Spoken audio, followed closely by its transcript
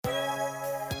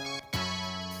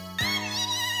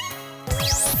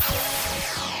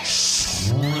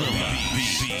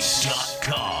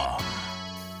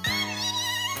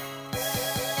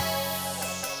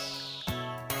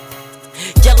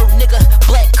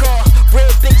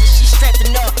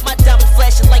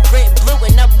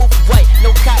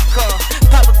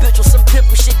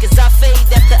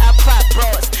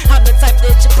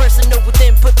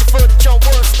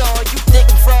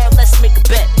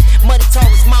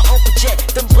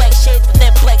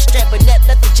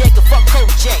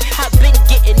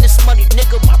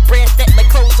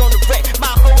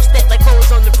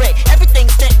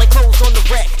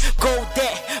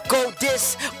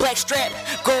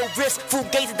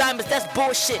diamonds, that's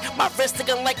bullshit. My wrist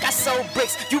looking like I sold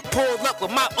bricks. You pull up with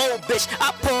my old bitch,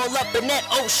 I pull up in that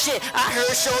oh shit. I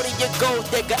heard shorty you gold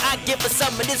digger, I give her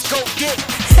some of this gold dick.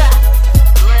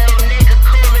 Little nigga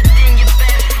cooler than your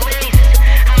best fleece.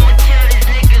 I'ma kill these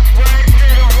niggas word to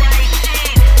the white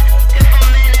sheets. If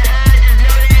I'm in the hood, just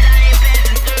know that I ain't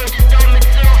passing through. Just throw me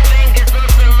 2 fingers or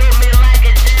salute me like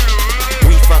a general.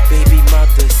 We fuck baby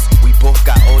mothers, we both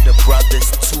got older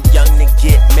brothers. Too young to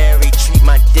get married, treat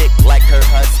my dick like her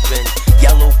husband.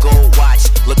 Yellow gold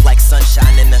watch, look like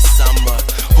sunshine in the summer.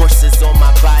 Horses on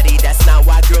my body, that's not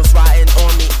why girls riding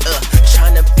on me.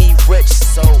 Tryna be rich,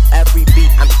 so every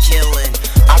beat I'm killing.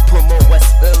 I promote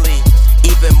West Philly,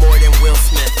 even more than Will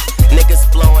Smith. Niggas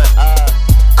blowing up,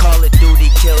 Call of Duty,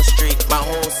 Kill Streak. My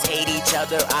hoes hate each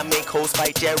other, I make hoes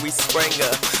fight Jerry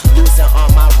Springer. Losing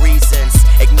all my reasons,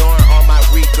 ignoring all my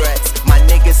regrets. My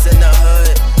niggas in the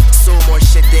hood, so more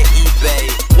shit than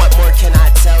eBay. What more can I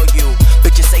tell you?